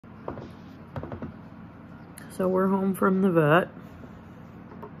So we're home from the vet.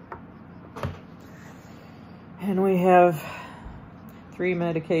 And we have 3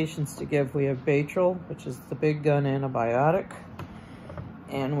 medications to give. We have Baytril, which is the big gun antibiotic.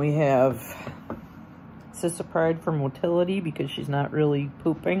 And we have Cisapride for motility because she's not really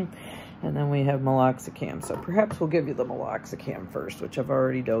pooping. And then we have meloxicam. So perhaps we'll give you the meloxicam first, which I've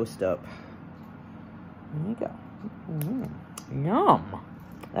already dosed up. There you go. Yum.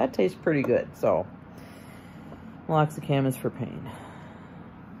 That tastes pretty good. So meloxicam is for pain.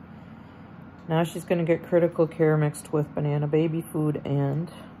 Now she's going to get critical care mixed with banana baby food and...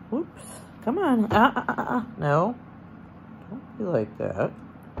 Whoops. Come on. No. Don't be like that.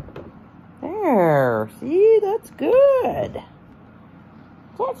 There. See? That's good.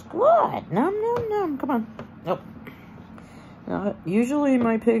 That's good. Nom, nom, nom. Come on. Nope. Now, usually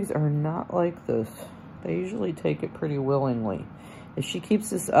my pigs are not like this. They usually take it pretty willingly. If she keeps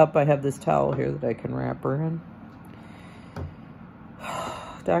this up, I have this towel here that I can wrap her in.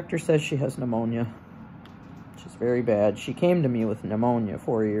 Doctor says she has pneumonia, which is very bad. She came to me with pneumonia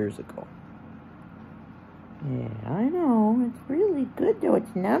 4 years ago. Yeah, I know. It's really good, though.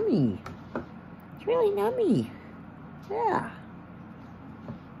 It's nummy. It's really nummy. Yeah.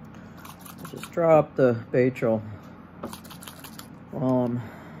 I'll just draw up the Baytril.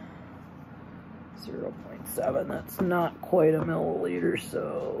 0.7. That's not quite a milliliter,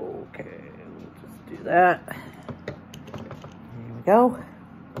 so okay, we'll just do that. There we go.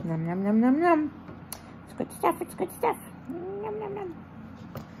 Nom, nom, nom, nom, nom. It's good stuff. It's good stuff. Nom, nom, nom.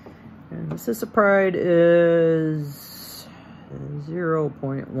 And the Cisapride is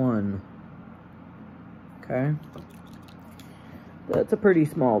 0.1. Okay. That's a pretty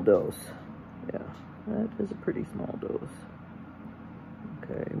small dose. Yeah, that is a pretty small dose.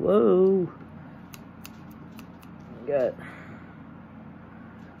 Okay, whoa.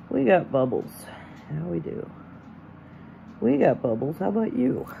 We got bubbles. Yeah, we do. We got bubbles. How about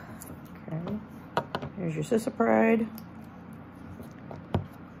you? Okay. Here's your Cisapride.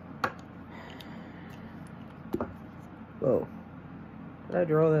 Whoa. Did I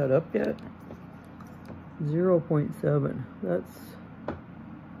draw that up yet? 0.7. That's...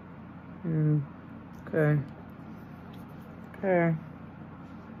 okay. Okay.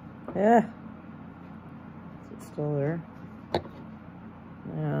 Yeah. Is it still there?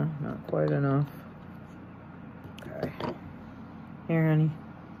 Yeah, not quite enough. Okay. Here, honey.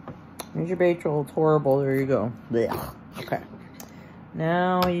 Here's your Baytril. It's horrible. There you go. Blech. Okay.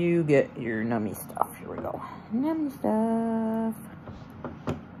 Now you get your nummy stuff. Here we go. Nummy stuff.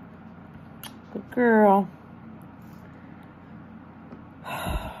 Good girl.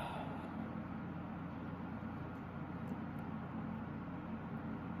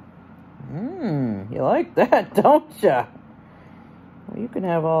 You like that, don't ya? Well, you can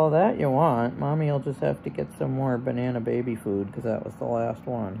have all that you want. Mommy will just have to get some more banana baby food because that was the last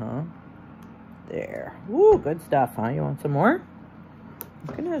one, huh? There. Woo, good stuff, huh? You want some more?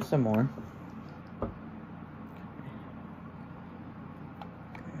 You can have some more.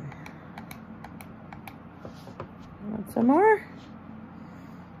 Want some more?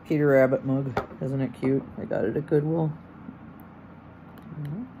 Peter Rabbit mug. Isn't it cute? I got it at Goodwill.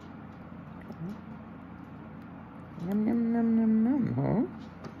 Num, num, num, num, num, huh?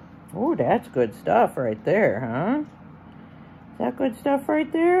 Oh, that's good stuff right there, huh? Is that good stuff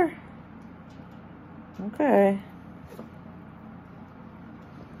right there? Okay.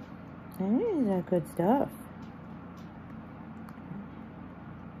 Hey, is that good stuff?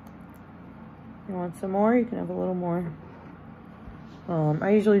 You want some more? You can have a little more.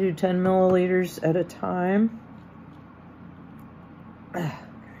 I usually do 10 milliliters at a time.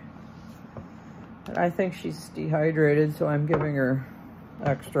 But I think she's dehydrated, so I'm giving her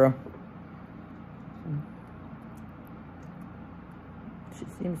extra. She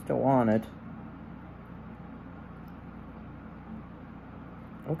seems to want it.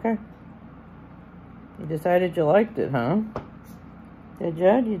 Okay. You decided you liked it, huh? Did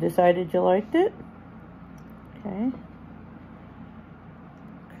ya? You decided you liked it? Okay.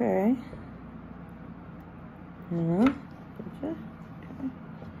 Okay. Did ya? Okay.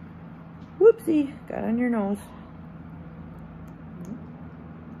 Whoopsie. Got on your nose.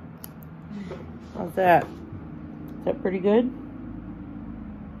 How's that? Is that pretty good?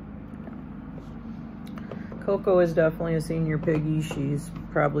 Coco is definitely a senior piggy. She's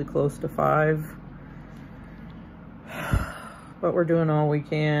probably close to 5. But we're doing all we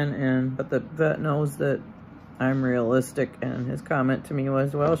can, but the vet knows that I'm realistic, and his comment to me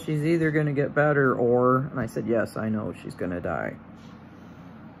was, well, she's either going to get better or, and I said, yes, I know she's going to die.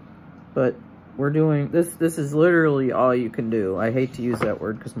 But we're doing this. This is literally all you can do. I hate to use that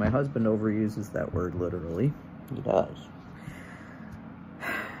word because my husband overuses that word literally. He does.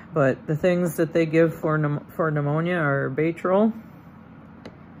 But the things that they give for pneumonia are Baytril.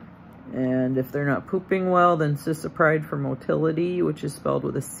 And if they're not pooping well, then Cisapride for motility, which is spelled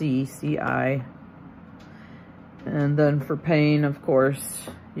with a C, C-I. And then for pain, of course,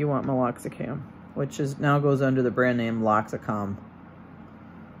 you want meloxicam, which is now goes under the brand name Loxicom.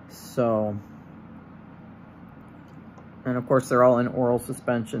 So, and of course they're all in oral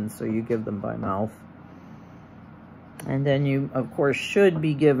suspension, so you give them by mouth. And then you, of course, should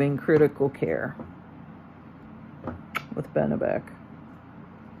be giving critical care with benebac.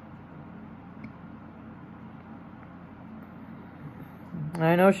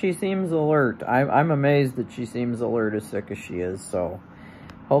 I know she seems alert. I'm amazed that she seems alert as sick as she is, so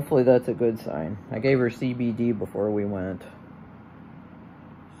hopefully that's a good sign. I gave her CBD before we went.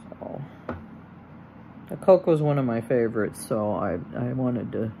 So, the Coco's one of my favorites, so I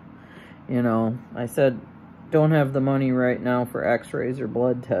wanted to, you know, I said, don't have the money right now for x-rays or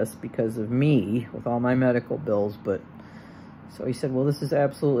blood tests because of me with all my medical bills, but, so he said, well, this is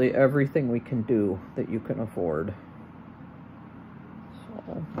absolutely everything we can do that you can afford.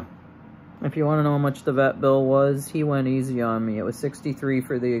 If you want to know how much the vet bill was, he went easy on me. It was $63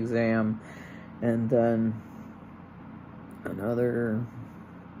 for the exam, and then another,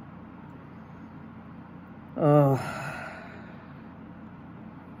 I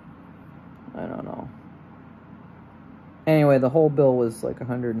don't know. Anyway, the whole bill was like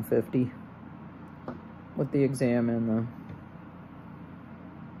 $150 with the exam and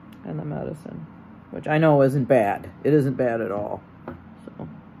the medicine, which I know isn't bad. It isn't bad at all. So,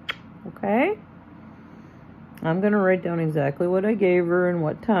 okay. I'm going to write down exactly what I gave her and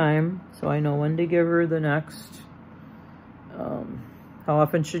what time, so I know when to give her the next. How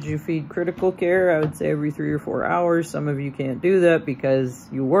often should you feed critical care? I would say every 3 or 4 hours. Some of you can't do that because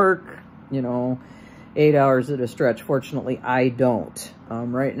you work, you know, 8 hours at a stretch. Fortunately, I don't.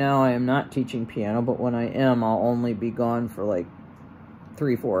 Right now, I am not teaching piano, but when I am, I'll only be gone for like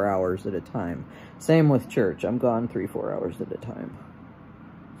 3-4 hours at a time. Same with church. I'm gone 3-4 hours at a time.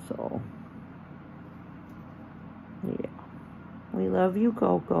 So, yeah. We love you,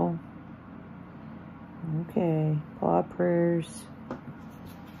 Coco. Okay. Paw prayers.